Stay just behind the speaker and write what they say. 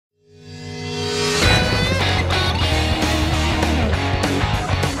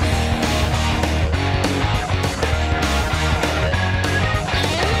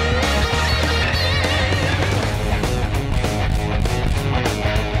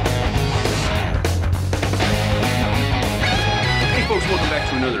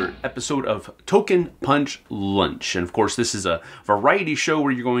episode of Token Punch Lunch. And of course, this is a variety show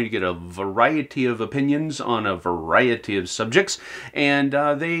where you're going to get a variety of opinions on a variety of subjects. And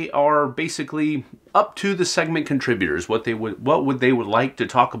they are basically up to the segment contributors, what they would like to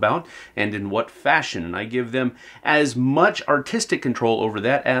talk about and in what fashion. And I give them as much artistic control over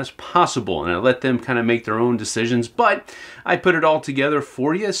that as possible. And I let them kind of make their own decisions, but I put it all together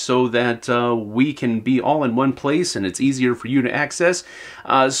for you so that we can be all in one place and it's easier for you to access.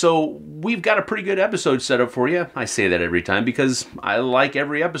 So we've got a pretty good episode set up for you. I say that every time because I like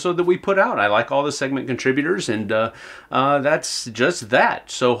every episode that we put out. I like all the segment contributors, and that's just that.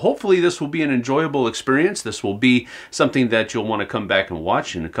 So hopefully this will be an enjoyable experience. This will be something that you'll want to come back and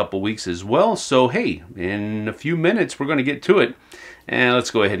watch in a couple weeks as well. So hey, in a few minutes we're going to get to it, and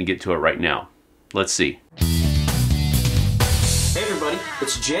let's go ahead and get to it right now. Let's see. Hey everybody,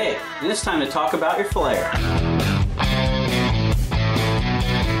 it's Jay, and it's time to talk about your Flair.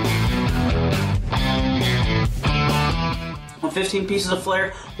 On 15 pieces of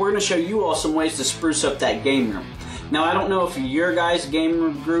Flair, we're going to show you all some ways to spruce up that game room. Now, I don't know if your guys' game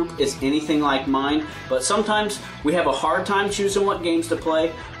room group is anything like mine, but sometimes we have a hard time choosing what games to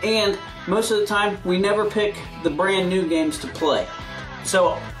play, and most of the time we never pick the brand new games to play.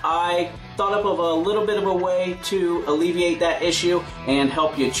 So I thought up of a little bit of a way to alleviate that issue and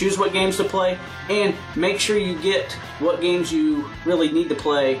help you choose what games to play and make sure you get what games you really need to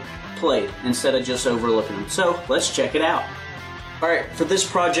play played instead of just overlooking them. So let's check it out. Alright, for this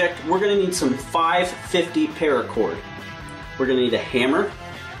project we're going to need some 550 paracord. We're going to need a hammer,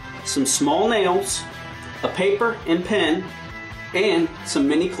 some small nails, a paper and pen, and some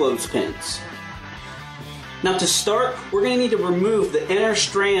mini clothespins. Now to start, we're going to need to remove the inner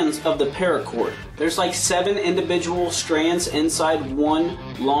strands of the paracord. There's like 7 individual strands inside one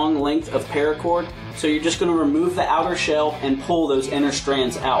long length of paracord, so you're just going to remove the outer shell and pull those inner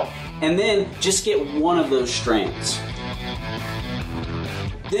strands out. And then just get one of those strands.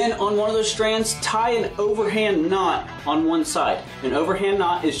 Then on one of those strands, tie an overhand knot on one side. An overhand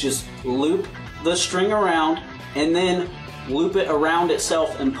knot is just loop the string around and then loop it around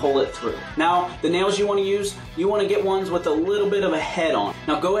itself and pull it through. Now, the nails you want to use, you want to get ones with a little bit of a head on.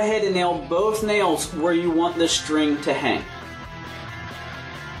 Now go ahead and nail both nails where you want the string to hang.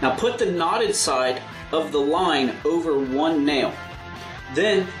 Now put the knotted side of the line over one nail.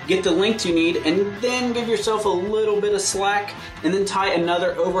 Then get the length you need and then give yourself a little bit of slack and then tie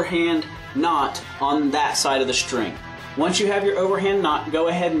another overhand knot on that side of the string. Once you have your overhand knot, go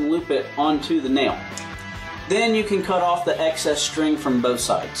ahead and loop it onto the nail. Then you can cut off the excess string from both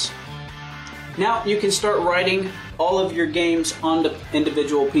sides. Now you can start writing all of your games onto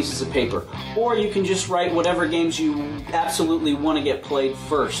individual pieces of paper, or you can just write whatever games you absolutely want to get played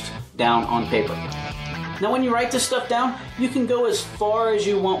first down on paper. Now when you write this stuff down, you can go as far as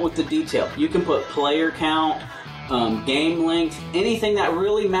you want with the detail. You can put player count, game length, anything that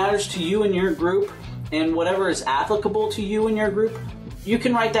really matters to you and your group, and whatever is applicable to you and your group, you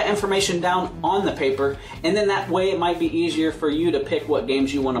can write that information down on the paper, and then that way it might be easier for you to pick what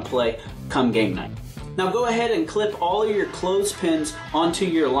games you want to play come game night. Now go ahead and clip all of your clothespins onto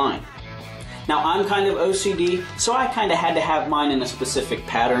your line. Now I'm kind of OCD, so I kind of had to have mine in a specific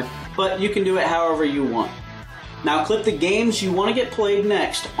pattern, but you can do it however you want. Now clip the games you want to get played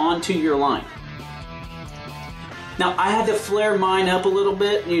next onto your line. Now I had to flare mine up a little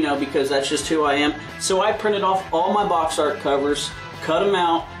bit, you know, because that's just who I am. So I printed off all my box art covers, cut them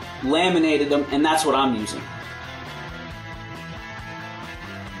out, laminated them, and that's what I'm using.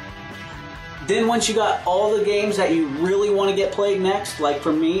 Then once you got all the games that you really want to get played next, like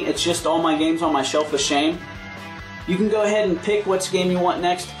for me, it's just all my games on my shelf of shame, you can go ahead and pick which game you want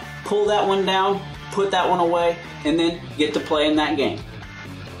next, pull that one down, put that one away, and then get to playing that game.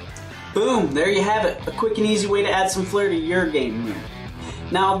 Boom, there you have it. A quick and easy way to add some flair to your game room.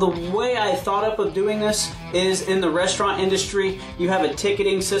 Now the way I thought up of doing this is in the restaurant industry, you have a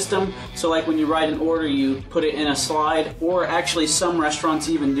ticketing system. So like when you write an order, you put it in a slide, or actually some restaurants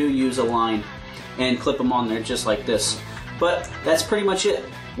even do use a line and clip them on there just like this. But that's pretty much it.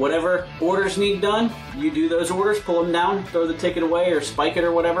 Whatever orders need done, you do those orders, pull them down, throw the ticket away or spike it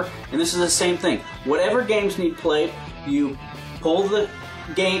or whatever. And this is the same thing. Whatever games need played, you pull the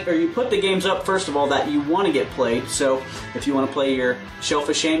game, or you put the games up first of all that you want to get played. So if you want to play your shelf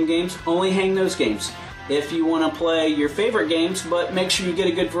of shame games, only hang those games. If you want to play your favorite games but make sure you get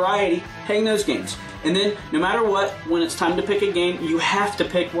a good variety, hang those games. And then no matter what, when it's time to pick a game, you have to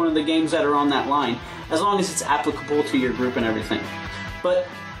pick one of the games that are on that line, as long as it's applicable to your group and everything. But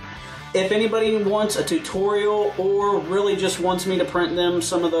if anybody wants a tutorial or really just wants me to print them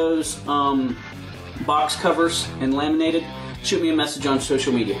some of those box covers and laminated, shoot me a message on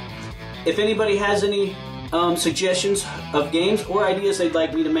social media. If anybody has any suggestions of games or ideas they'd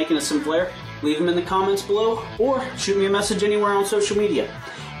like me to make in a Sim Flair, leave them in the comments below or shoot me a message anywhere on social media.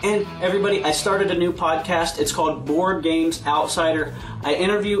 And everybody, I started a new podcast. It's called Board Games Outsider. I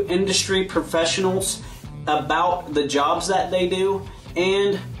interview industry professionals about the jobs that they do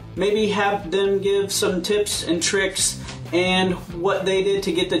and maybe have them give some tips and tricks and what they did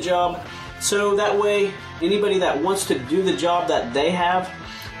to get the job. So that way, anybody that wants to do the job that they have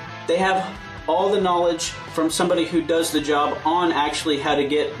all the knowledge from somebody who does the job on actually how to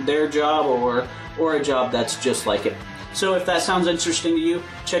get their job or a job that's just like it. So if that sounds interesting to you,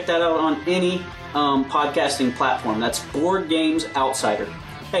 check that out on any podcasting platform. That's Board Games Outsider.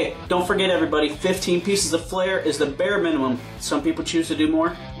 Hey, don't forget everybody, 15 pieces of Flair is the bare minimum. Some people choose to do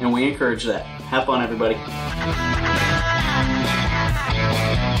more, and we encourage that. Have fun, everybody.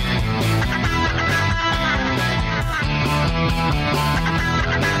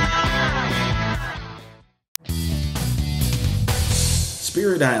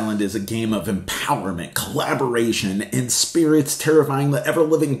 Spirit Island is a game of empowerment, collaboration, and spirits terrifying the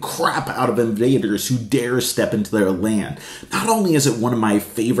ever-living crap out of invaders who dare step into their land. Not only is it one of my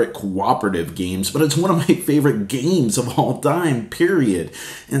favorite cooperative games, but it's one of my favorite games of all time, period.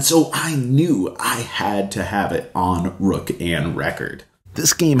 And so I knew I had to have it on Rook and Record.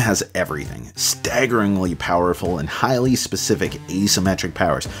 This game has everything. Staggeringly powerful and highly specific asymmetric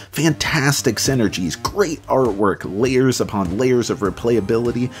powers, fantastic synergies, great artwork, layers upon layers of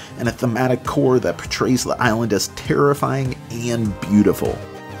replayability, and a thematic core that portrays the island as terrifying and beautiful.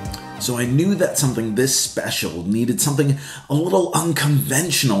 So I knew that something this special needed something a little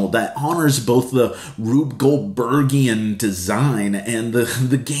unconventional that honors both the Rube Goldbergian design and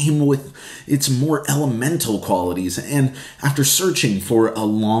the game with its more elemental qualities. And after searching for a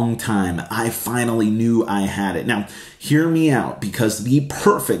long time, I finally knew I had it. Now, hear me out, because the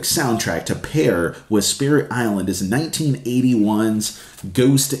perfect soundtrack to pair with Spirit Island is 1981's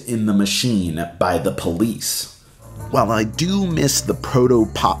Ghost in the Machine by The Police. While I do miss the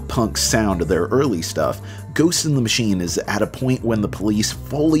proto-pop-punk sound of their early stuff, Ghost in the Machine is at a point when The Police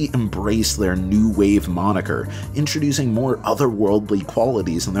fully embrace their new wave moniker, introducing more otherworldly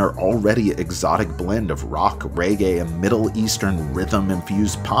qualities in their already exotic blend of rock, reggae, and Middle Eastern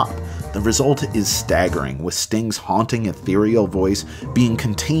rhythm-infused pop. The result is staggering, with Sting's haunting ethereal voice being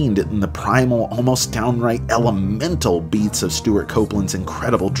contained in the primal, almost downright elemental beats of Stuart Copeland's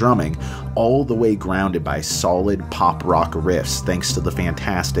incredible drumming, all the way grounded by solid pop-rock riffs thanks to the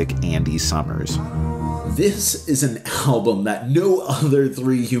fantastic Andy Summers. This is an album that no other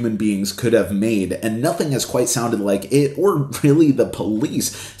three human beings could have made, and nothing has quite sounded like it, or really The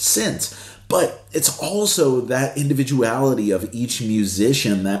Police, since. But it's also that individuality of each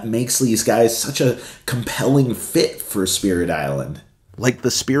musician that makes these guys such a compelling fit for Spirit Island. Like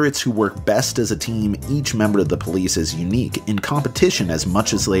the spirits who work best as a team, each member of The Police is unique, in competition as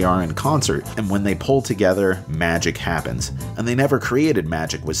much as they are in concert, and when they pull together, magic happens. And they never created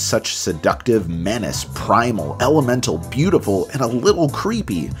magic with such seductive menace, primal, elemental, beautiful, and a little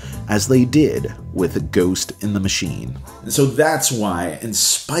creepy as they did with Ghost in the Machine. And so that's why, in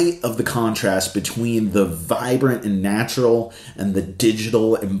spite of the contrast between the vibrant and natural and the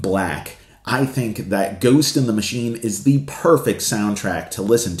digital and black, I think that Ghost in the Machine is the perfect soundtrack to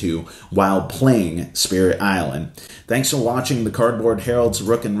listen to while playing Spirit Island. Thanks for watching the Cardboard Herald's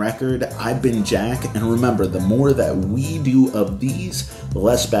Rook and Record. I've been Jack, and remember, the more that we do of these, the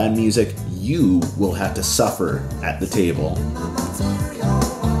less bad music you will have to suffer at the table.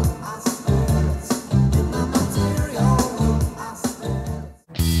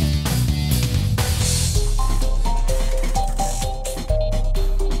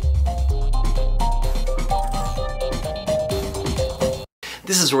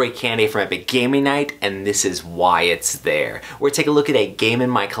 This is Cannaday from Epic Gaming Night, and this is why it's there. We're gonna take a look at a game in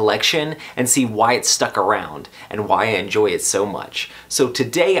my collection and see why it's stuck around and why I enjoy it so much. So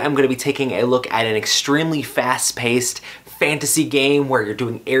today I'm gonna be taking a look at an extremely fast-paced fantasy game where you're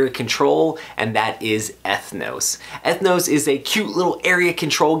doing area control, and that is Ethnos. Ethnos is a cute little area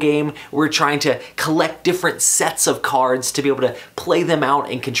control game. We're trying to collect different sets of cards to be able to play them out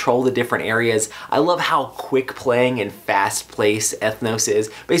and control the different areas. I love how quick playing and fast paced Ethnos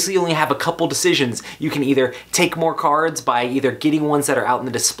is. Basically, you only have a couple decisions. You can either take more cards by either getting ones that are out in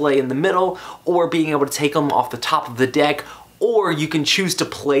the display in the middle, or being able to take them off the top of the deck, or you can choose to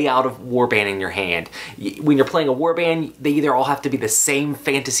play out of warband in your hand. When you're playing a warband, they either all have to be the same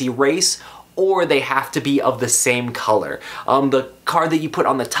fantasy race, or they have to be of the same color. The card that you put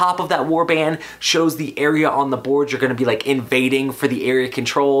on the top of that warband shows the area on the board you're going to be like invading for the area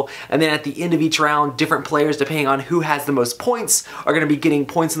control. And then at the end of each round, different players, depending on who has the most points, are going to be getting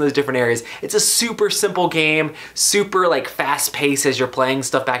points in those different areas. It's a super simple game, super like fast paced as you're playing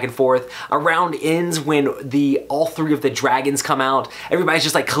stuff back and forth. A round ends when all three of the dragons come out. Everybody's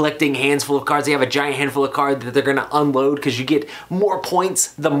just like collecting hands full of cards. They have a giant handful of cards that they're going to unload because you get more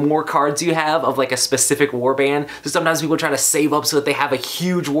points the more cards you have of like a specific warband. So sometimes people try to save up so that they have a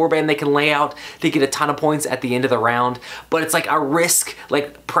huge warband they can lay out to get a ton of points at the end of the round. But it's like a risk,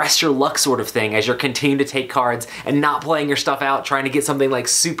 like press your luck sort of thing as you're continuing to take cards and not playing your stuff out, trying to get something like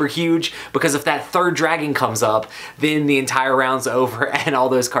super huge, because if that third dragon comes up, then the entire round's over and all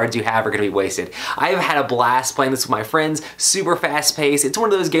those cards you have are going to be wasted. I have had a blast playing this with my friends, super fast paced. It's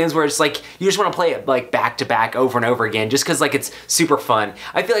one of those games where it's like you just want to play it like back to back over and over again just because like it's super fun.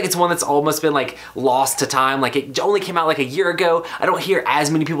 I feel like it's one that's almost been like lost to time. Like it only came out like a year ago. I don't hear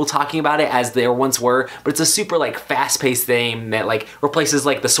as many people talking about it as there once were, but it's a super like fast paced thing that like replaces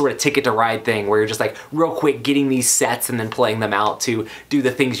like the sort of Ticket to Ride thing where you're just like real quick getting these sets and then playing them out to do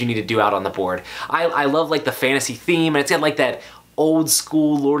the things you need to do out on the board. I love like the fantasy theme, and it's got like that old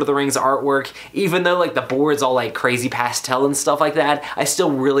school Lord of the Rings artwork. Even though like the board's all like crazy pastel and stuff like that, I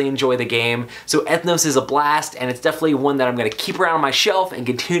still really enjoy the game. So Ethnos is a blast, and it's definitely one that I'm gonna keep around on my shelf and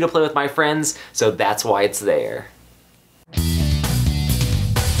continue to play with my friends, so that's why it's there.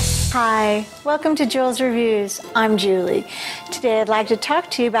 Hi, welcome to Jules Reviews. I'm Julie. Today I'd like to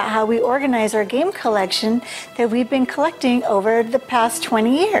talk to you about how we organize our game collection that we've been collecting over the past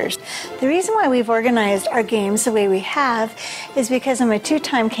 20 years. The reason why we've organized our games the way we have is because I'm a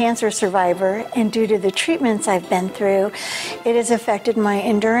 2-time cancer survivor, and due to the treatments I've been through, it has affected my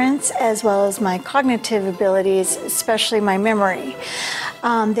endurance as well as my cognitive abilities, especially my memory.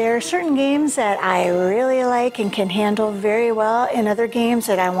 There are certain games that I really like and can handle very well, and other games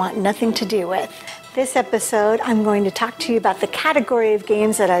that I want nothing to do with. This episode, I'm going to talk to you about the category of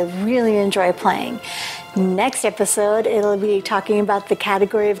games that I really enjoy playing. Next episode, it'll be talking about the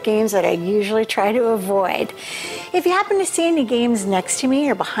category of games that I usually try to avoid. If you happen to see any games next to me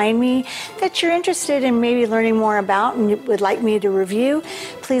or behind me that you're interested in maybe learning more about and would like me to review,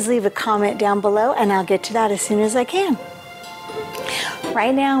 please leave a comment down below and I'll get to that as soon as I can.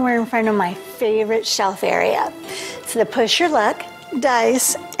 Right now, we're in front of my favorite shelf area. It's the Push Your Luck,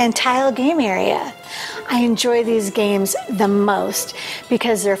 dice, and tile game area. I enjoy these games the most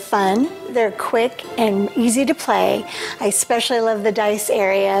because they're fun, they're quick, and easy to play. I especially love the dice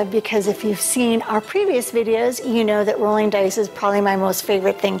area because if you've seen our previous videos, you know that rolling dice is probably my most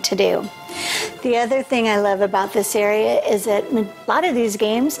favorite thing to do. The other thing I love about this area is that a lot of these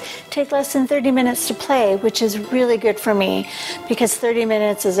games take less than 30 minutes to play, which is really good for me because 30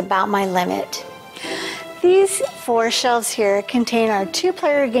 minutes is about my limit. These 4 shelves here contain our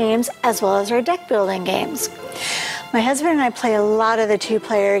 2-player games as well as our deck building games. My husband and I play a lot of the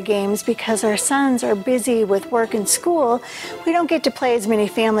 2-player games because our sons are busy with work and school. We don't get to play as many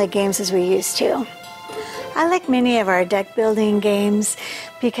family games as we used to. I like many of our deck building games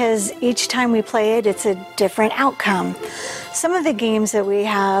because each time we play it, it's a different outcome. Some of the games that we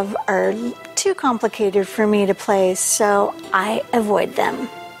have are too complicated for me to play, so I avoid them.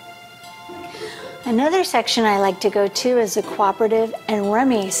 Another section I like to go to is the cooperative and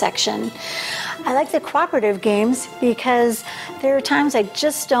rummy section. I like the cooperative games because there are times I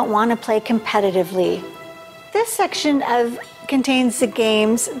just don't want to play competitively. This section contains the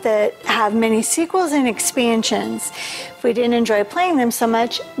games that have many sequels and expansions. If we didn't enjoy playing them so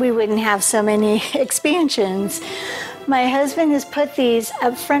much, we wouldn't have so many expansions. My husband has put these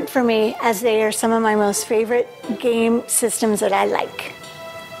up front for me as they are some of my most favorite game systems that I like.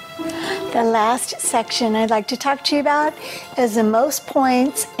 The last section I'd like to talk to you about is the most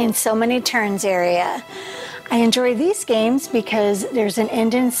points in so many turns area. I enjoy these games because there's an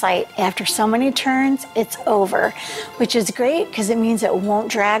end in sight. After so many turns, it's over, which is great because it means it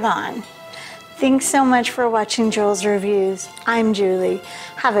won't drag on. Thanks so much for watching Jules Reviews. I'm Julie.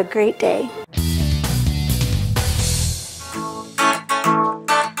 Have a great day.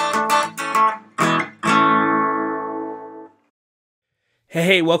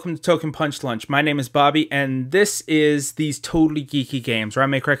 Hey, welcome to Token Punch Lunch. My name is Bobby, and this is these totally geeky games, where I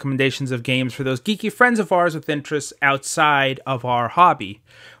make recommendations of games for those geeky friends of ours with interests outside of our hobby.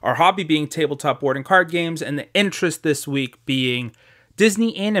 Our hobby being tabletop board and card games, and the interest this week being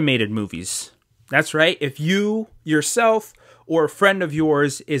Disney animated movies. That's right, if you, yourself, or a friend of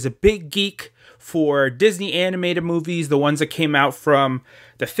yours is a big geek for Disney animated movies, the ones that came out from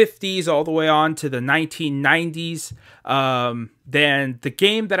the 50s all the way on to the 1990s, then the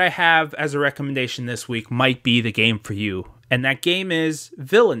game that I have as a recommendation this week might be the game for you. and that game is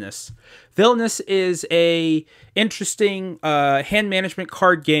Villainous. Villainous is a interesting hand management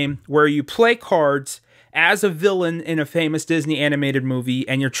card game where you play cards as a villain in a famous Disney animated movie,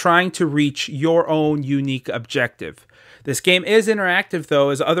 and you're trying to reach your own unique objective. This game is interactive,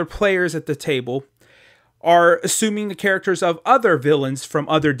 though, as other players at the table are assuming the characters of other villains from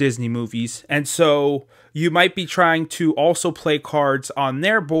other Disney movies, and so you might be trying to also play cards on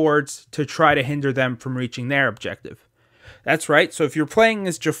their boards to try to hinder them from reaching their objective. That's right, so if you're playing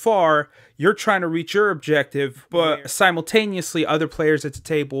as Jafar, you're trying to reach your objective, but simultaneously other players at the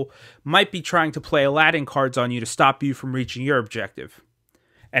table might be trying to play Aladdin cards on you to stop you from reaching your objective.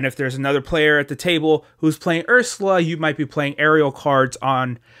 And if there's another player at the table who's playing Ursula, you might be playing Ariel cards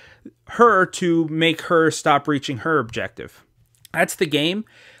on her to make her stop reaching her objective. That's the game.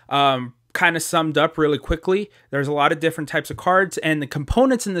 Kind of summed up really quickly. There's a lot of different types of cards, and the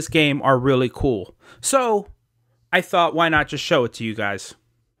components in this game are really cool. So I thought, why not just show it to you guys?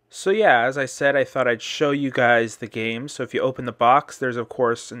 So yeah, as I said, I thought I'd show you guys the game. So if you open the box, there's of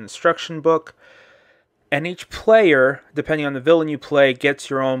course an instruction book. And each player, depending on the villain you play, gets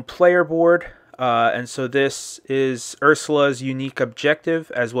your own player board. And so this is Ursula's unique objective,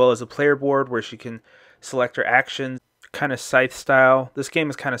 as well as a player board where she can select her actions. Kind of Scythe style. This game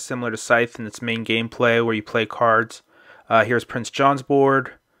is kind of similar to Scythe in its main gameplay where you play cards. Here's Prince John's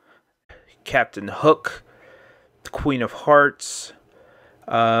board, Captain Hook, the Queen of Hearts,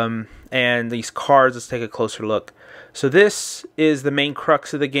 and these cards. Let's take a closer look. So this is the main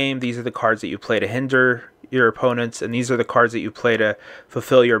crux of the game. These are the cards that you play to hinder your opponents, and these are the cards that you play to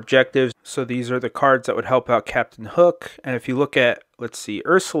fulfill your objectives. So these are the cards that would help out Captain Hook. And if you look at, let's see,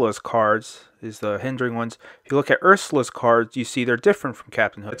 Ursula's cards, is the hindering ones. If you look at Ursula's cards, you see they're different from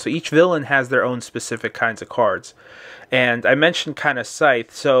Captain Hook. So each villain has their own specific kinds of cards. And I mentioned kind of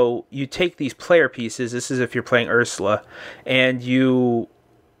Scythe, so you take these player pieces, this is if you're playing Ursula, and you,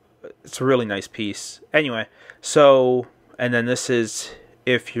 it's a really nice piece. Anyway, so, and then this is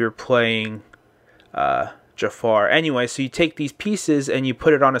if you're playing Jafar. Anyway, so you take these pieces and you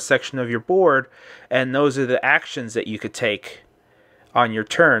put it on a section of your board, and those are the actions that you could take on your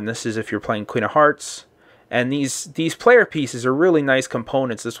turn. This is if you're playing Queen of Hearts. And these player pieces are really nice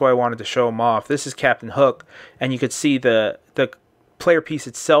components. That's why I wanted to show them off. This is Captain Hook, and you could see the player piece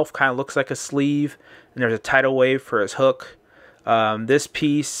itself kind of looks like a sleeve, and there's a tidal wave for his hook. This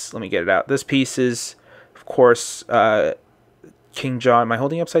piece, let me get it out. This piece is, of course, King John. Am I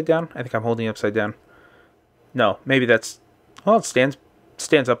holding it upside down? I think I'm holding it upside down. No, maybe that's, well, it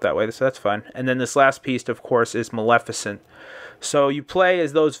stands up that way, so that's fine. And then this last piece, of course, is Maleficent. So you play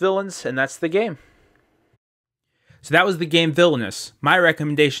as those villains, and that's the game. So that was the game Villainous, my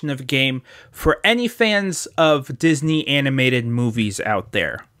recommendation of a game for any fans of Disney animated movies out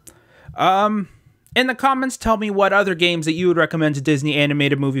there. In the comments, tell me what other games that you would recommend to Disney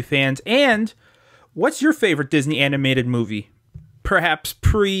animated movie fans, and what's your favorite Disney animated movie? Perhaps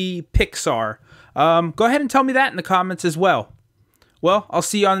pre-Pixar. Go ahead and tell me that in the comments as well. Well, I'll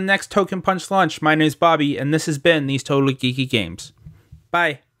see you on the next Token Punch Lunch. My name is Bobby, and this has been These Totally Geeky Games.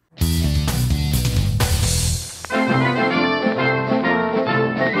 Bye.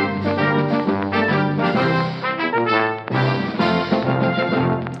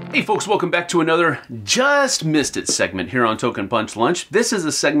 Hey folks, welcome back to another Just Missed It segment here on Token Punch Lunch. This is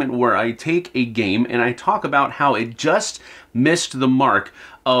a segment where I take a game and I talk about how it just missed the mark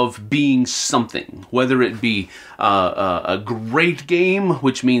of being something, whether it be a great game,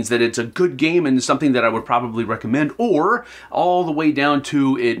 which means that it's a good game and something that I would probably recommend, or all the way down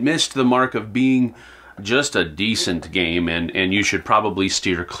to it missed the mark of being just a decent game and you should probably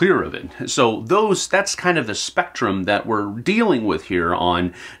steer clear of it. So that's kind of the spectrum that we're dealing with here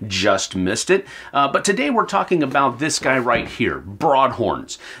on Just Missed It. But today we're talking about this guy right here,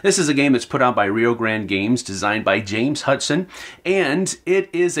 Broadhorns. This is a game that's put out by Rio Grande Games, designed by James Hudson, and it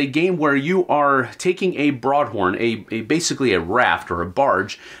is a game where you are taking a broadhorn, basically a raft or a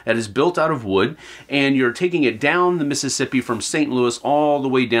barge that is built out of wood, and you're taking it down the Mississippi from St. Louis all the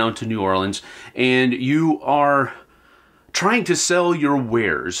way down to New Orleans, and you are trying to sell your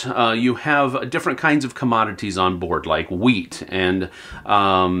wares. You have different kinds of commodities on board, like wheat and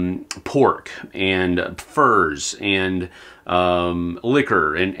pork and furs and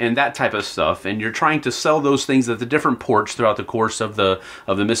liquor and that type of stuff, and you're trying to sell those things at the different ports throughout the course of the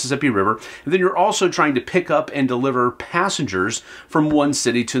Mississippi River. And then you're also trying to pick up and deliver passengers from one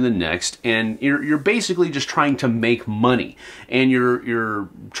city to the next, and you're basically just trying to make money, and you're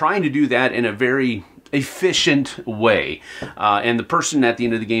trying to do that in a very efficient way, and the person at the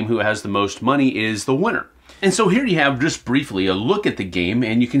end of the game who has the most money is the winner. And so here you have, just briefly, a look at the game,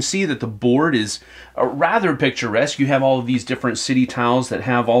 and you can see that the board is rather picturesque. You have all of these different city tiles that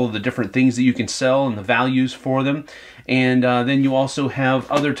have all of the different things that you can sell and the values for them. And then you also have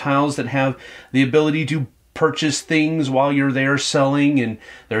other tiles that have the ability to purchase things while you're there selling, and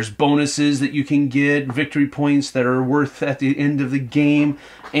there's bonuses that you can get, victory points that are worth at the end of the game.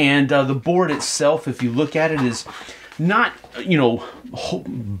 And the board itself, if you look at it, is not, you know,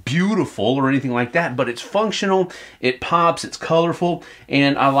 beautiful or anything like that, but it's functional, it pops, it's colorful,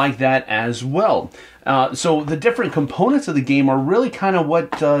 and I like that as well. So the different components of the game are really kind of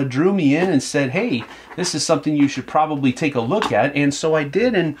what drew me in and said, hey, this is something you should probably take a look at. And so I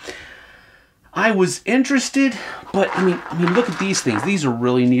did, and I was interested, but I mean, look at these things. These are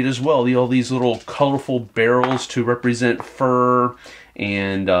really neat as well. All these little colorful barrels to represent fur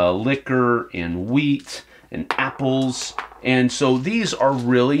and liquor and wheat and apples. And so these are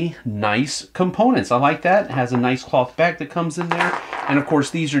really nice components. I like that. It has a nice cloth back that comes in there. And of course,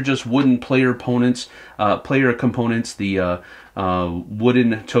 these are just wooden player components, the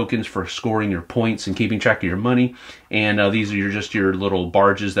wooden tokens for scoring your points and keeping track of your money. And these are just your little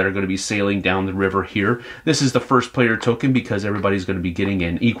barges that are going to be sailing down the river here. This is the first player token because everybody's going to be getting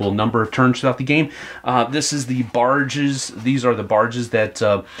an equal number of turns throughout the game. This is the barges. These are the barges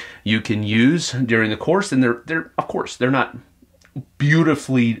that you can use during the course, and they're of course they're not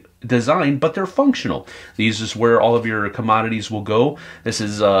beautifully designed, but they're functional. These is where all of your commodities will go. This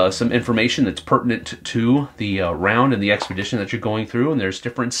is some information that's pertinent to the round and the expedition that you're going through, and there's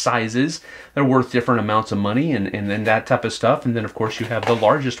different sizes. They're worth different amounts of money, and then that type of stuff. And then of course you have the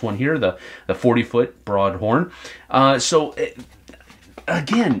largest one here, the 40-foot broadhorn.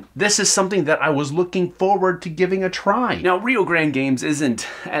 Again, this is something that I was looking forward to giving a try. Now, Rio Grande Games isn't,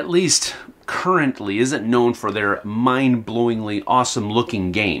 at least currently, isn't known for their mind-blowingly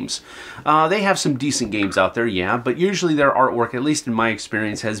awesome-looking games. They have some decent games out there, yeah, but usually their artwork, at least in my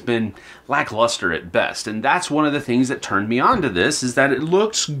experience, has been lackluster at best. And that's one of the things that turned me on to this, is that it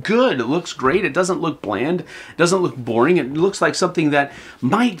looks good. It looks great. It doesn't look bland. It doesn't look boring. It looks like something that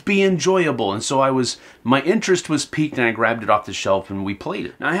might be enjoyable. And so my interest was piqued, and I grabbed it off the shelf and we played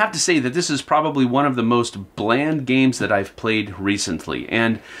it. Now, I have to say that this is probably one of the most bland games that I've played recently.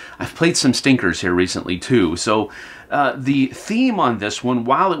 And I've played some stinkers here recently too. So the theme on this one,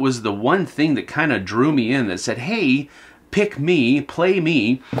 while it was the one thing that kind of drew me in, that said, hey, pick me, play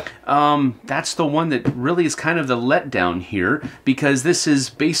me, that's the one that really is kind of the letdown here, because this is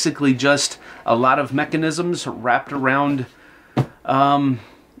basically just a lot of mechanisms wrapped around an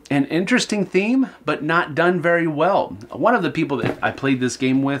interesting theme, but not done very well. One of the people that I played this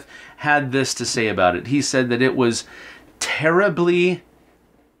game with had this to say about it. He said that it was terribly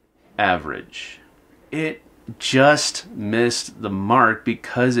average. It just missed the mark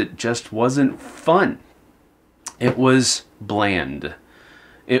because it just wasn't fun. It was bland.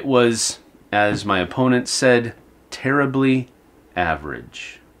 It was, as my opponent said, terribly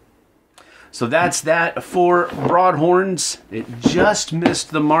average. So that's that for Broadhorns. It just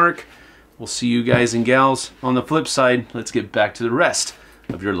missed the mark. We'll see you guys and gals on the flip side. Let's get back to the rest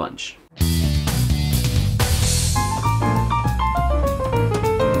of your lunch.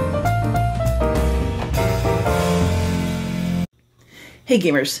 Hey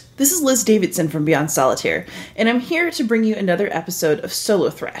gamers, this is Liz Davidson from Beyond Solitaire, and I'm here to bring you another episode of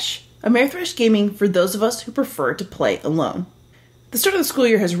Solo-Thrash, Amerithrash gaming for those of us who prefer to play alone. The start of the school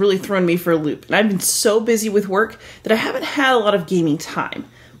year has really thrown me for a loop, and I've been so busy with work that I haven't had a lot of gaming time.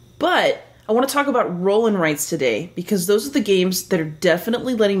 But I want to talk about roll and writes today, because those are the games that are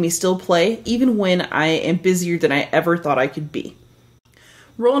definitely letting me still play, even when I am busier than I ever thought I could be.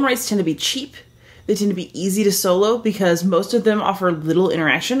 Roll and writes tend to be cheap. They tend to be easy to solo because most of them offer little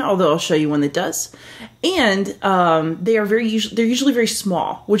interaction, although I'll show you one that does. And they're usually very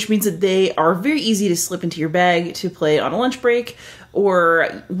small, which means that they are very easy to slip into your bag to play on a lunch break,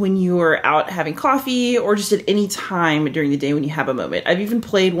 or when you're out having coffee, or just at any time during the day when you have a moment. I've even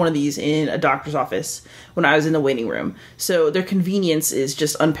played one of these in a doctor's office when I was in the waiting room, so their convenience is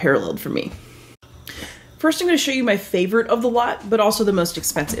just unparalleled for me. First, I'm going to show you my favorite of the lot, but also the most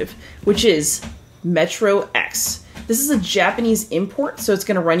expensive, which is Metro X. This is a Japanese import, so it's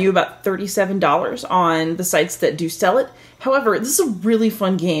going to run you about $37 on the sites that do sell it. However, this is a really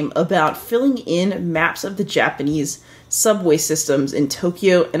fun game about filling in maps of the Japanese subway systems in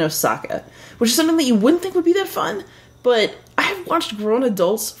Tokyo and Osaka, which is something that you wouldn't think would be that fun, but I have watched grown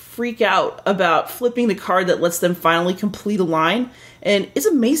adults freak out about flipping the card that lets them finally complete a line, and it's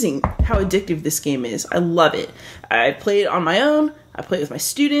amazing how addictive this game is. I love it. I play it on my own, I play it with my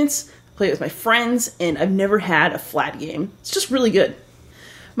students, play it with my friends, and I've never had a flat game. It's just really good.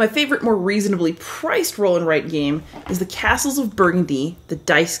 My favorite, more reasonably priced roll and write game is the Castles of Burgundy, the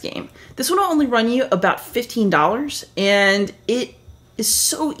dice game. This one will only run you about $15, and it is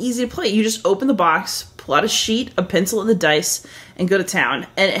so easy to play. You just open the box, pull out a sheet, a pencil, and the dice, and go to town.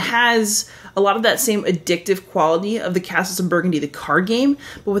 And it has a lot of that same addictive quality of the Castles of Burgundy, the card game,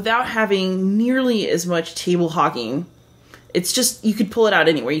 but without having nearly as much table hogging. It's just, you could pull it out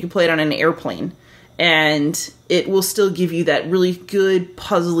anywhere. You can play it on an airplane, and it will still give you that really good,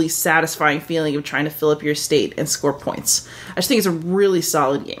 puzzly, satisfying feeling of trying to fill up your estate and score points. I just think it's a really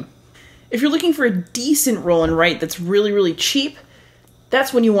solid game. If you're looking for a decent roll and write that's really, really cheap,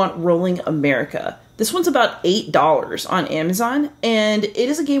 that's when you want Rolling America. This one's about $8 on Amazon, and it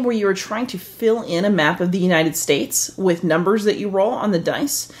is a game where you are trying to fill in a map of the United States with numbers that you roll on the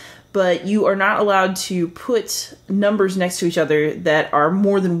dice, but you are not allowed to put numbers next to each other that are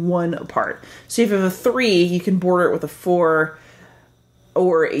more than one apart. So if you have a 3, you can border it with a 4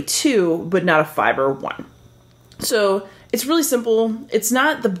 or a 2, but not a 5 or a 1. So it's really simple. It's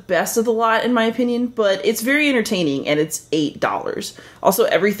not the best of the lot, in my opinion, but it's very entertaining, and it's $8. Also,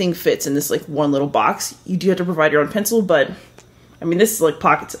 everything fits in this like one little box. You do have to provide your own pencil, but I mean, this is like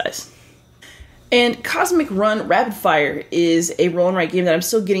pocket size. And Cosmic Run Rapid Fire is a roll and write game that I'm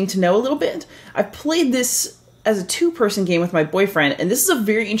still getting to know a little bit. I've played this as a 2-person game with my boyfriend, and this is a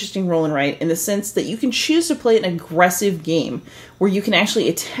very interesting roll and write in the sense that you can choose to play an aggressive game where you can actually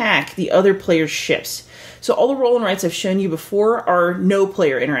attack the other player's ships. So all the roll and writes I've shown you before are no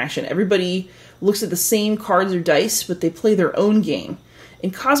player interaction. Everybody looks at the same cards or dice, but they play their own game. In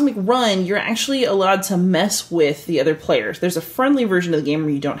Cosmic Run, you're actually allowed to mess with the other players. There's a friendly version of the game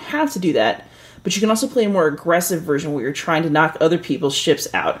where you don't have to do that, but you can also play a more aggressive version where you're trying to knock other people's ships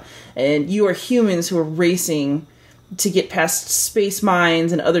out. And you are humans who are racing to get past space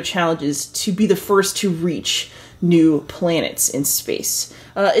mines and other challenges to be the first to reach new planets in space.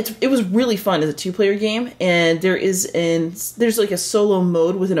 It was really fun as a 2-player game, and there's like a solo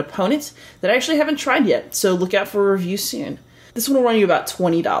mode with an opponent that I actually haven't tried yet, so look out for a review soon. This one will run you about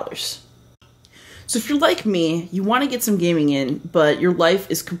 $20. So if you're like me, you want to get some gaming in, but your life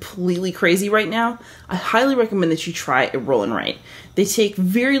is completely crazy right now, I highly recommend that you try a roll and write. They take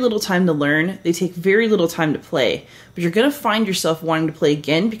very little time to learn, they take very little time to play, but you're going to find yourself wanting to play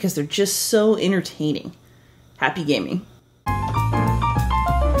again because they're just so entertaining. Happy gaming.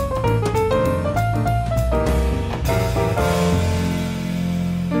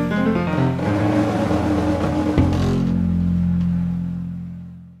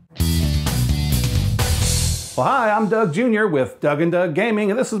 Well, hi, I'm Doug Jr. with Doug and Doug Gaming,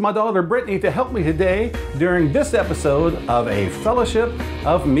 and this is my daughter Brittany to help me today during this episode of A Fellowship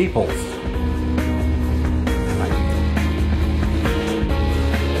of Meeples.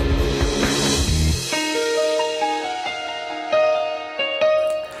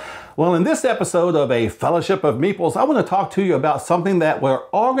 Well, in this episode of A Fellowship of Meeples, I want to talk to you about something that we're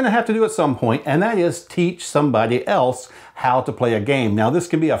all going to have to do at some point, and that is teach somebody else how to play a game. Now, this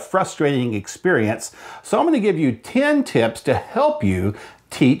can be a frustrating experience, so I'm going to give you 10 tips to help you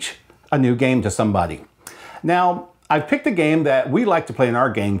teach a new game to somebody. Now, I've picked a game that we like to play in our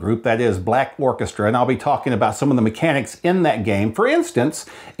game group, that is Black Orchestra, and I'll be talking about some of the mechanics in that game. For instance,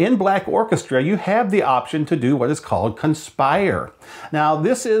 in Black Orchestra, you have the option to do what is called Conspire. Now,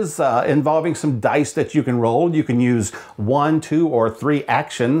 this is involving some dice that you can roll. You can use 1, 2, or 3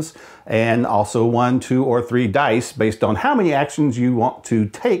 actions, and also 1, 2, or 3 dice based on how many actions you want to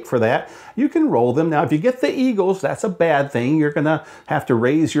take for that. You can roll them. Now, if you get the eagles, that's a bad thing. You're going to have to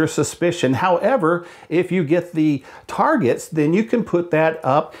raise your suspicion. However, if you get the targets, then you can put that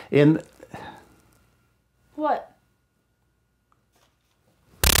up in... What?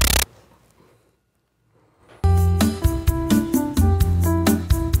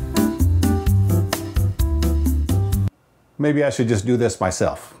 Maybe I should just do this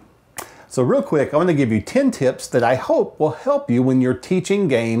myself. So real quick, I want to give you 10 tips that I hope will help you when you're teaching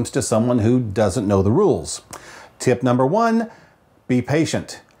games to someone who doesn't know the rules. Tip number 1, be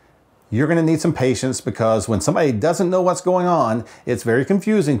patient. You're going to need some patience because when somebody doesn't know what's going on, it's very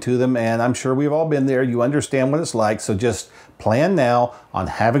confusing to them, and I'm sure we've all been there. You understand what it's like, so just plan now on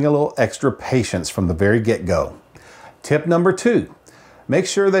having a little extra patience from the very get-go. Tip number 2. Make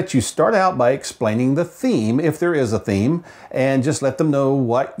sure that you start out by explaining the theme, if there is a theme, and just let them know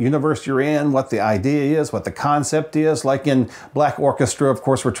what universe you're in, what the idea is, what the concept is. Like in Black Orchestra, of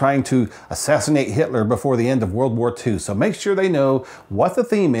course, we're trying to assassinate Hitler before the end of World War II. So make sure they know what the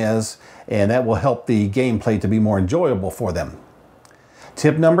theme is, and that will help the gameplay to be more enjoyable for them.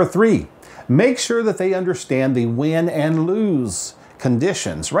 Tip number 3, make sure that they understand the win and lose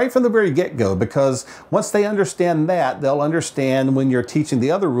conditions right from the very get-go, because once they understand that, they'll understand when you're teaching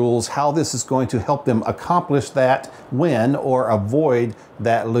the other rules how this is going to help them accomplish that win or avoid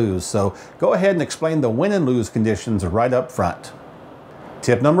that lose. So go ahead and explain the win and lose conditions right up front.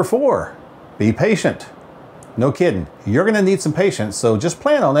 Tip number 4, be patient. No kidding, you're going to need some patience, so just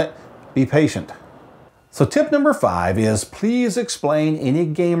plan on it. Be patient. So tip number 5 is please explain any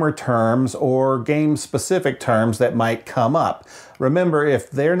gamer terms or game-specific terms that might come up. Remember, if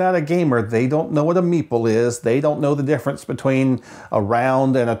they're not a gamer, they don't know what a meeple is. They don't know the difference between a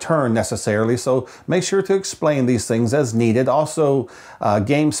round and a turn necessarily, so make sure to explain these things as needed. Also,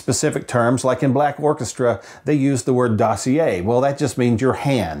 game-specific terms, like in Black Orchestra, they use the word dossier. Well, that just means your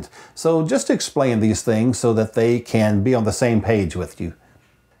hand. So just explain these things so that they can be on the same page with you.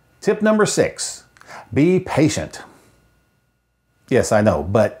 Tip number 6. Be patient. Yes, I know,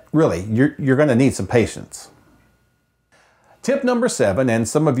 but really, you're going to need some patience. Tip number 7, and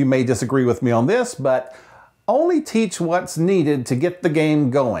some of you may disagree with me on this, but only teach what's needed to get the game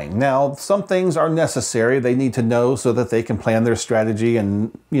going. Now, some things are necessary. They need to know so that they can plan their strategy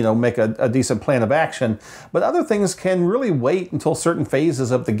and, make a decent plan of action. But other things can really wait until certain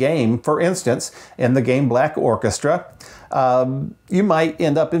phases of the game. For instance, in the game Black Orchestra, you might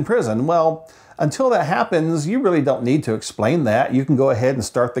end up in prison. Well, until that happens, you really don't need to explain that. You can go ahead and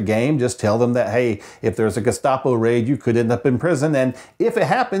start the game. Just tell them that, hey, if there's a Gestapo raid, you could end up in prison. And if it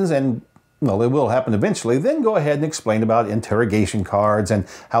happens, and well, it will happen eventually, then go ahead and explain about interrogation cards and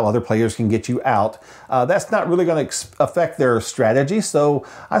how other players can get you out. That's not really going to affect their strategy. So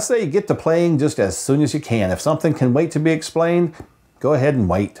I say get to playing just as soon as you can. If something can wait to be explained, go ahead and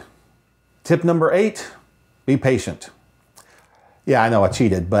wait. Tip number 8, be patient. Yeah, I know I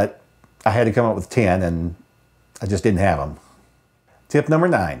cheated, but I had to come up with 10 and I just didn't have them. Tip number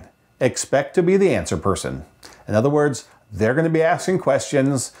 9, expect to be the answer person. In other words, they're going to be asking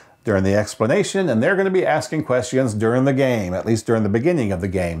questions during the explanation and they're going to be asking questions during the game, at least during the beginning of the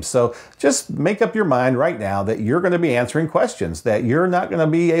game. So just make up your mind right now that you're going to be answering questions, that you're not going to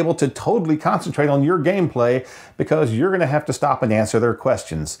be able to totally concentrate on your gameplay because you're going to have to stop and answer their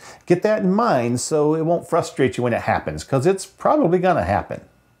questions. Get that in mind so it won't frustrate you when it happens, because it's probably going to happen.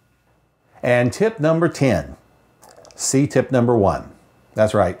 And tip number 10, see tip number 1.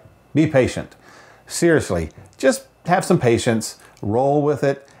 That's right, be patient. Seriously, just have some patience, roll with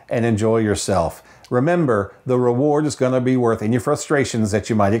it, and enjoy yourself. Remember, the reward is going to be worth any frustrations that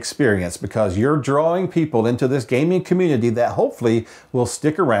you might experience, because you're drawing people into this gaming community that hopefully will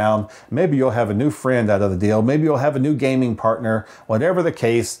stick around. Maybe you'll have a new friend out of the deal. Maybe you'll have a new gaming partner. Whatever the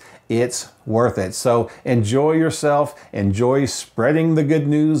case, it's worth it. So enjoy yourself, enjoy spreading the good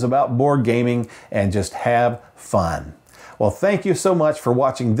news about board gaming, and just have fun. Well, thank you so much for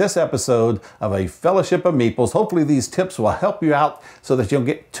watching this episode of A Fellowship of Meeples. Hopefully these tips will help you out so that you don't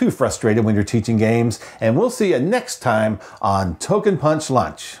get too frustrated when you're teaching games. And we'll see you next time on Token Punch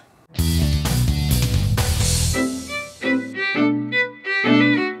Lunch.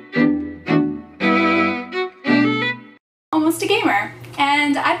 Almost a gamer.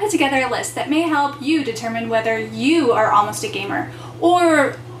 And I put together a list that may help you determine whether you are almost a gamer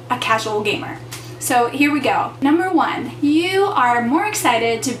or a casual gamer. So here we go. Number 1, you are more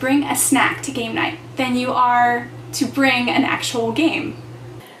excited to bring a snack to game night than you are to bring an actual game.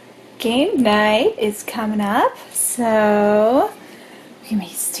 Game night is coming up, so we made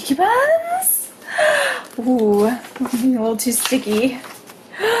sticky buns. Ooh, a little too sticky.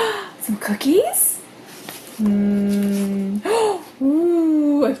 Some cookies.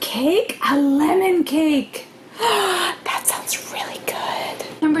 Ooh, a cake? A lemon cake. That sounds really good.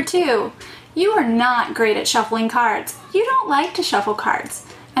 Number 2, you are not great at shuffling cards. You don't like to shuffle cards.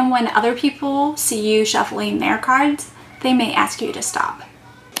 And when other people see you shuffling their cards, they may ask you to stop.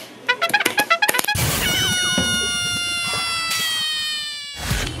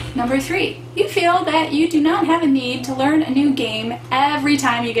 Number 3, you feel that you do not have a need to learn a new game every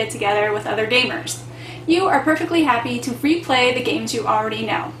time you get together with other gamers. You are perfectly happy to replay the games you already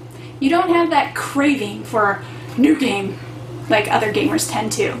know. You don't have that craving for new game like other gamers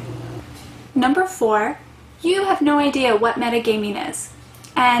tend to. Number 4, you have no idea what metagaming is,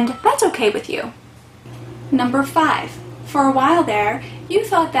 and that's okay with you. Number 5, for a while there, you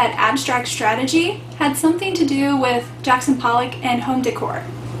thought that abstract strategy had something to do with Jackson Pollock and home decor.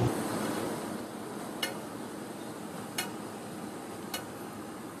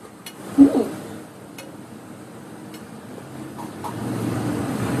 Ooh.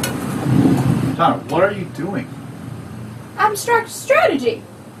 Jona, what are you doing? Abstract strategy.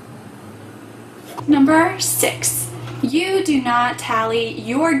 Number 6, you do not tally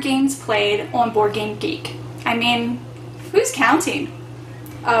your games played on Board Game Geek. I mean, who's counting?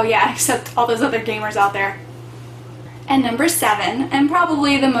 Oh yeah, except all those other gamers out there. And number 7, and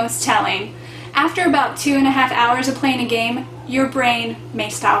probably the most telling, after about 2.5 hours of playing a game, your brain may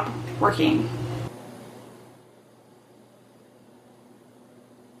stop working.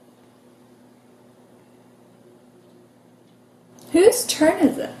 Whose turn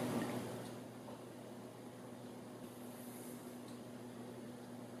is it?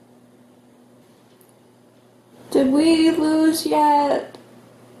 Did we lose yet?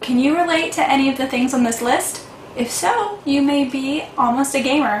 Can you relate to any of the things on this list? If so, you may be almost a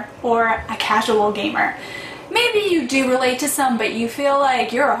gamer or a casual gamer. Maybe you do relate to some, but you feel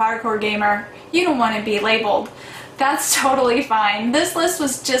like you're a hardcore gamer. You don't want to be labeled. That's totally fine. This list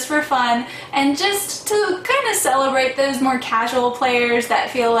was just for fun and just to kind of celebrate those more casual players that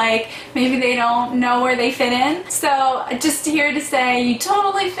feel like maybe they don't know where they fit in. So just here to say you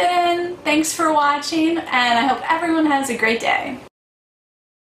totally fit in. Thanks for watching, and I hope everyone has a great day.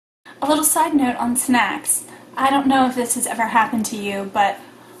 A little side note on snacks. I don't know if this has ever happened to you, but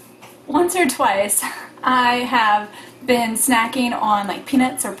once or twice I have been snacking on like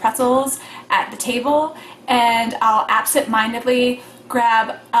peanuts or pretzels at the table, and I'll absent-mindedly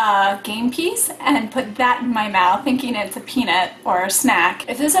grab a game piece and put that in my mouth thinking it's a peanut or a snack.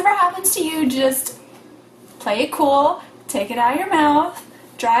 If this ever happens to you, just play it cool, take it out of your mouth,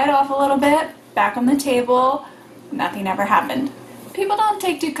 dry it off a little bit, back on the table, nothing ever happened. People don't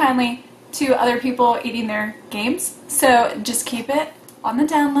take too kindly to other people eating their games, so just keep it on the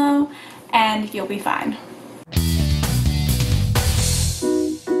down low and you'll be fine.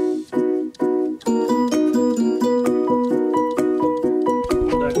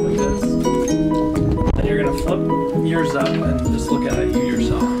 Like this. And you're gonna flip yours up and just look at it you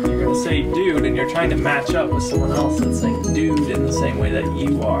yourself. You're gonna say dude, and you're trying to match up with someone else that's saying dude in the same way that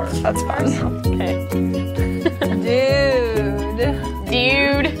you are. That's fun. Okay. Dude.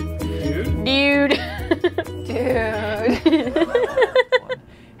 Dude. Dude.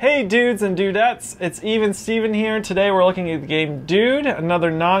 Hey dudes and dudettes, it's Even Steven here. Today we're looking at the game Dude,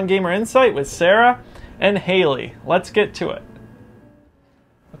 another non-gamer insight with Sarah and Haley. Let's get to it.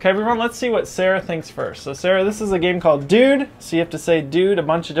 Okay everyone, let's see what Sarah thinks first. So Sarah, this is a game called Dude, so you have to say dude a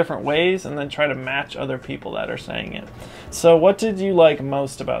bunch of different ways and then try to match other people that are saying it. So what did you like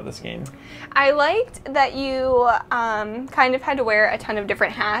most about this game? I liked that you kind of had to wear a ton of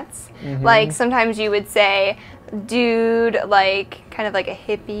different hats. Like sometimes you would say dude like kind of like a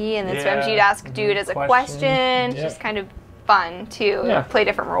hippie, and then sometimes you'd ask dude as a question. It's just kind of fun to play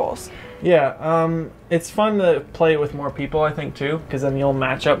different roles. Yeah, it's fun to play with more people, I think, too, because then you'll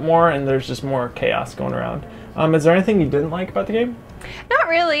match up more and there's just more chaos going around. Is there anything you didn't like about the game? Not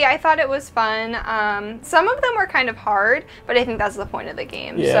really. I thought it was fun. Some of them were kind of hard, but I think that's the point of the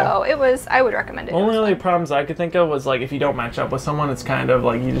game. So it was, I would recommend it. Only really problems I could think of was like if you don't match up with someone, it's kind of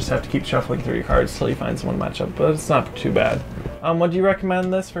like you just have to keep shuffling through your cards till you find someone to match up, but it's not too bad. Would you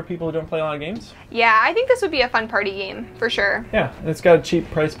recommend this for people who don't play a lot of games? Yeah, I think this would be a fun party game, for sure. Yeah, it's got a cheap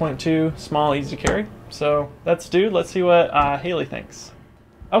price point too, small, easy to carry. So that's Dude. Let's see what Haley thinks.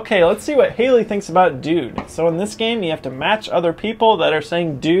 Okay, let's see what Haley thinks about Dude. So in this game, you have to match other people that are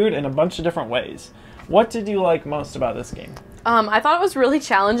saying dude in a bunch of different ways. What did you like most about this game? I thought it was really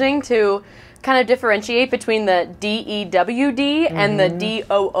challenging to kind of differentiate between the D-E-W-D and the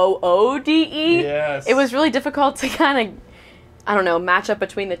D-O-O-O-D-E. Yes. It was really difficult to kind of, I don't know, match up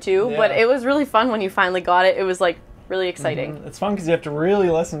between the two, but it was really fun when you finally got it. It was like really exciting. It's fun because you have to really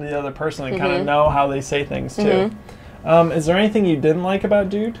listen to the other person and kind of know how they say things too. Is there anything you didn't like about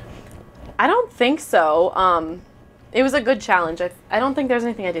Dude? I don't think so. It was a good challenge. I don't think there's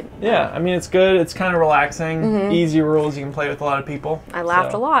anything I didn't. Yeah, I mean, it's good. It's kind of relaxing. Easy rules. You can play with a lot of people. I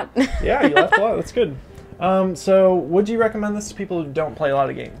laughed a lot. Yeah, you laughed a lot. That's good. So would you recommend this to people who don't play a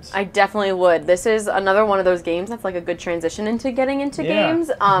lot of games? I definitely would. This is another one of those games that's like a good transition into getting into games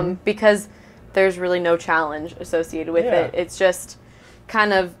because there's really no challenge associated with it. It's just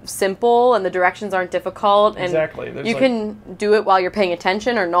kind of simple and the directions aren't difficult, and you can do it while you're paying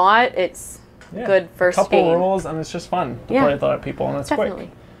attention or not. It's good first game. Couple rules and it's just fun to play with other people, and it's quick.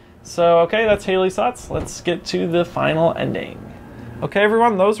 So okay, that's Haley's thoughts. Let's get to the final ending. Okay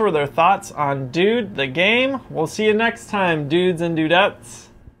everyone, those were their thoughts on Dude, the game. We'll see you next time, dudes and dudettes.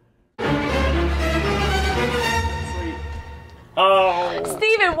 Oh.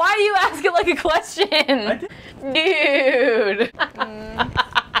 Steven, why do you ask it like a question? Dude.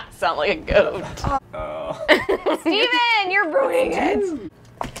 Sound like a goat. Steven, you're ruining it.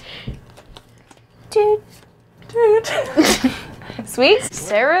 Dude. Dude. Sweet.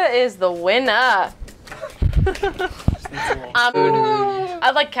 Sarah is the winner.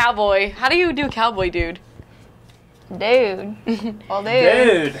 I like cowboy. How do you do cowboy, dude? Dude. Well,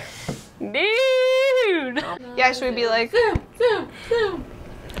 dude. Dude! Yeah, should we be like... Zoom.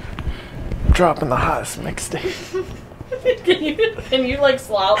 Dropping the hottest mixtape. Can you like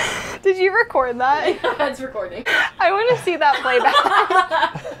slouch? Did you record that? Yeah, it's recording. I want to see that playback.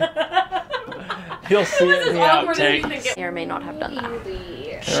 You'll see it in the outtake. May or may not have done that.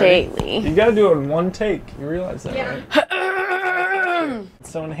 Shaylee. You gotta do it in one take. You realize that, right?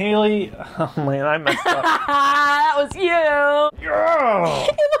 So in Haley, oh man, I messed up. That was you. Yeah.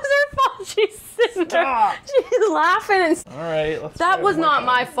 It was her fault. She's sitting there. She's laughing. And... All right, let's. That was not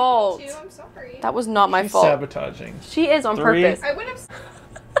my fault. I'm sorry. That was not my fault. Sabotaging. She is on 3. purpose. I would have...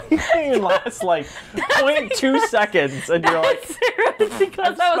 You can't even last like 0.2 seconds, and you're like, Sarah,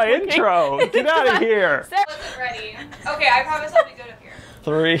 because that's my intro. Get out of here. Sarah wasn't ready. Okay, I promise I'll be good up here.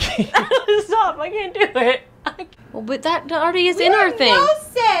 3. Stop! I can't do it. Well, but that already is in our thing. No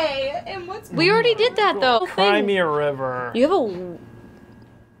say. And what's We already did that though. Cry me a river. You have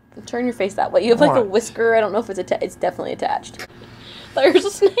a. Turn your face that way. You have like a whisker. I don't know if it's it's definitely attached. There's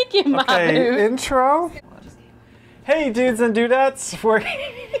a snake in my boot. Intro. Hey dudes and dudettes, we're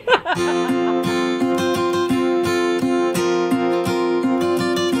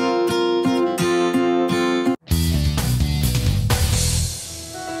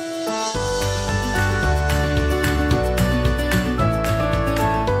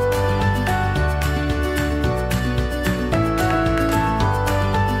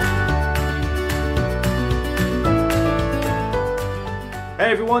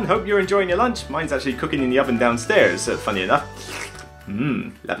Hey everyone, hope you're enjoying your lunch. Mine's actually cooking in the oven downstairs, funny enough.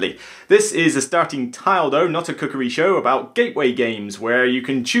 Lovely. This is a starting tile though, not a cookery show, about gateway games, where you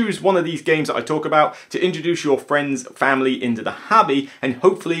can choose one of these games that I talk about to introduce your friends, family into the hobby, and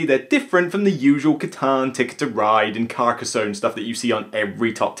hopefully they're different from the usual Catan, Ticket to Ride, and Carcassonne stuff that you see on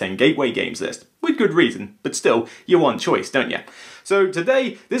every top 10 gateway games list. With good reason, but still, you want choice, don't you? So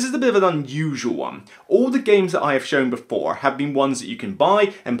today, this is a bit of an unusual one. All the games that I have shown before have been ones that you can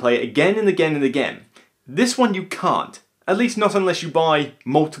buy and play again and again and again. This one you can't. At least not unless you buy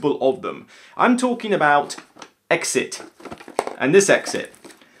multiple of them. I'm talking about Exit. And this Exit.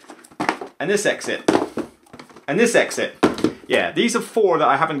 And this Exit. And this Exit. Yeah, these are 4 that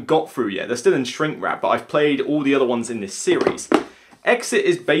I haven't got through yet. They're still in shrink wrap, but I've played all the other ones in this series. Exit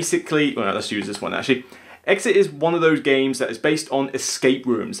is basically... Well, let's use this one actually. Exit is one of those games that is based on escape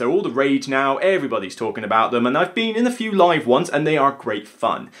rooms. They're all the rage now, everybody's talking about them, and I've been in a few live ones and they are great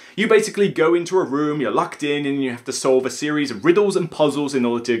fun. You basically go into a room, you're locked in, and you have to solve a series of riddles and puzzles in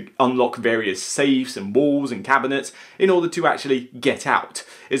order to unlock various safes and walls and cabinets in order to actually get out.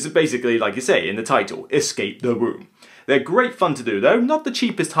 It's basically, like you say in the title, escape the room. They're great fun to do though, not the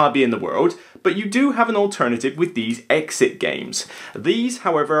cheapest hobby in the world, but you do have an alternative with these Exit games. These,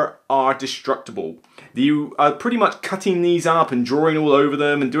 however, are destructible. You are pretty much cutting these up and drawing all over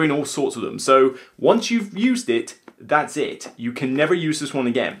them and doing all sorts of them. So once you've used it, that's it. You can never use this one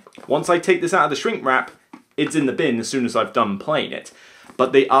again. Once I take this out of the shrink wrap, it's in the bin as soon as I've done playing it.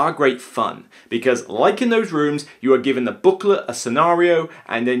 But they are great fun, because like in those rooms, you are given a booklet, a scenario,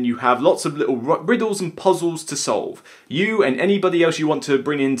 and then you have lots of little riddles and puzzles to solve. You and anybody else you want to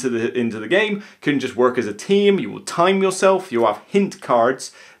bring into the game can just work as a team. You will time yourself. You'll have hint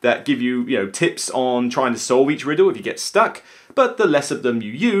cards that give you, tips on trying to solve each riddle if you get stuck. But the less of them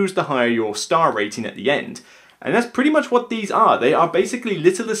you use, the higher your star rating at the end. And that's pretty much what these are. They are basically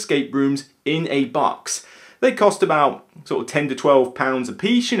little escape rooms in a box. They cost about sort of 10 to 12 pounds a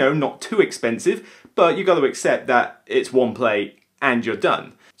piece, not too expensive, but you got to accept that it's one play and you're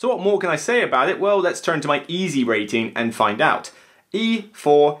done. So what more can I say about it? Well, let's turn to my easy rating and find out. E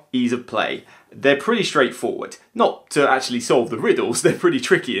for ease of play. They're pretty straightforward. Not to actually solve the riddles, they're pretty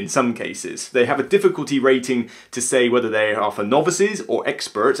tricky in some cases. They have a difficulty rating to say whether they are for novices or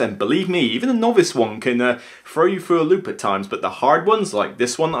experts, and believe me, even a novice one can throw you through a loop at times, but the hard ones, like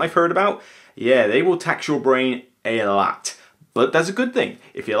this one that I've heard about, yeah, they will tax your brain a lot. But that's a good thing.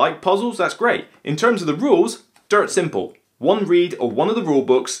 If you like puzzles, that's great. In terms of the rules, dirt simple. One read of one of the rule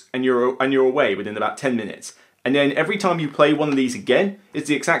books and you're away within about 10 minutes. And then every time you play one of these again, it's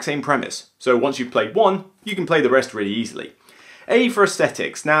the exact same premise. So once you've played one, you can play the rest really easily. A for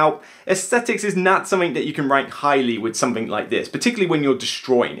aesthetics. Now, aesthetics is not something that you can rank highly with something like this, particularly when you're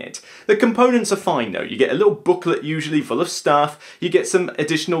destroying it. The components are fine though. You get a little booklet usually full of stuff. You get some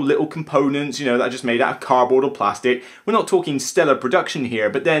additional little components, that are just made out of cardboard or plastic. We're not talking stellar production here,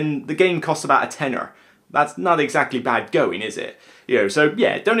 but then the game costs about a tenner. That's not exactly bad going, is it? So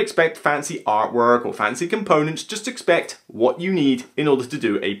yeah, don't expect fancy artwork or fancy components, just expect what you need in order to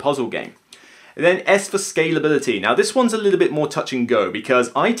do a puzzle game. And then S for scalability. Now this one's a little bit more touch and go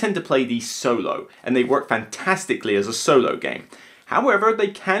because I tend to play these solo and they work fantastically as a solo game. However, they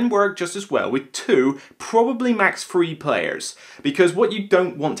can work just as well with 2, probably max 3 players, because what you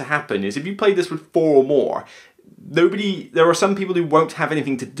don't want to happen is if you play this with 4 or more, there are some people who won't have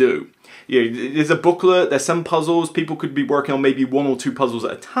anything to do. You know, there's a booklet, there's some puzzles, people could be working on maybe 1 or 2 puzzles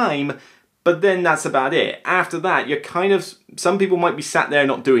at a time, but then that's about it. After that, you're kind of, some people might be sat there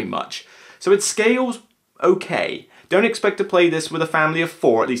not doing much. So it scales okay. Don't expect to play this with a family of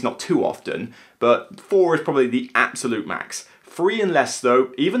 4, at least not too often, but 4 is probably the absolute max. 3 and less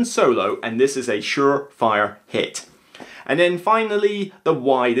though, even solo, and this is a surefire hit. And then finally, the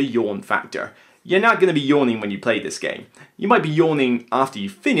Y, the yawn factor. You're not going to be yawning when you play this game. You might be yawning after you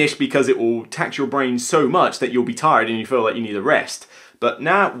finish because it will tax your brain so much that you'll be tired and you feel like you need a rest. But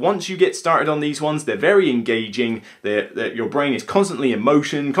now, once you get started on these ones, they're very engaging. Your brain is constantly in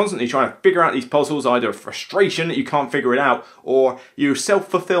motion, constantly trying to figure out these puzzles, either frustration that you can't figure it out, or your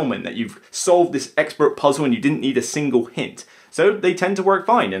self-fulfillment that you've solved this expert puzzle and you didn't need a single hint. So they tend to work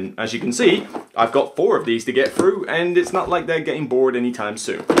fine, and as you can see, I've got 4 of these to get through, and it's not like they're getting bored anytime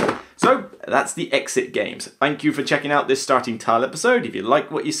soon. So that's the Exit games. Thank you for checking out this starting tile episode. If you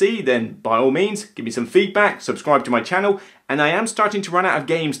like what you see, then by all means, give me some feedback, subscribe to my channel, and I am starting to run out of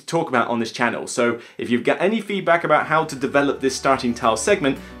games to talk about on this channel. So if you've got any feedback about how to develop this starting tile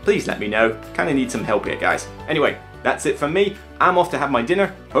segment, please let me know. Kind of need some help here, guys. Anyway, that's it from me. I'm off to have my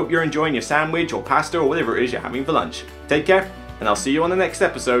dinner. Hope you're enjoying your sandwich or pasta or whatever it is you're having for lunch. Take care, and I'll see you on the next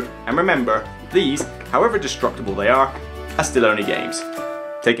episode. And remember, these, however destructible they are still only games.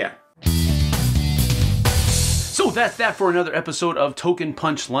 Take care. So that's that for another episode of Token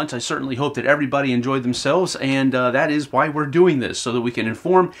Punch Lunch. I certainly hope that everybody enjoyed themselves, and that is why we're doing this, so that we can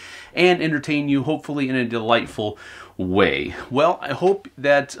inform and entertain you, hopefully in a delightful way. Well, I hope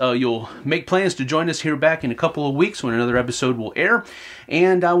that you'll make plans to join us here back in a couple of weeks when another episode will air.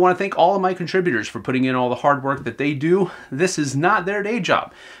 And I want to thank all of my contributors for putting in all the hard work that they do. This is not their day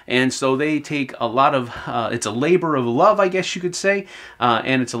job, and so they take a lot of, it's a labor of love, I guess you could say,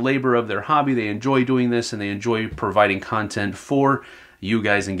 and it's a labor of their hobby. They enjoy doing this, and they enjoy providing content for you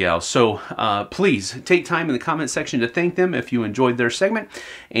guys and gals. So please take time in the comment section to thank them if you enjoyed their segment.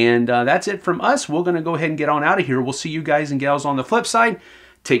 And that's it from us. We're going to go ahead and get on out of here. We'll see you guys and gals on the flip side.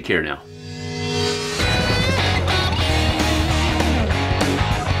 Take care now.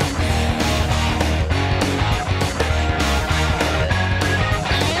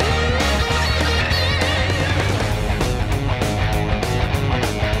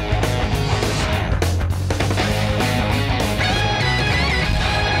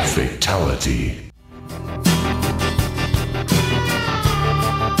 Fatality.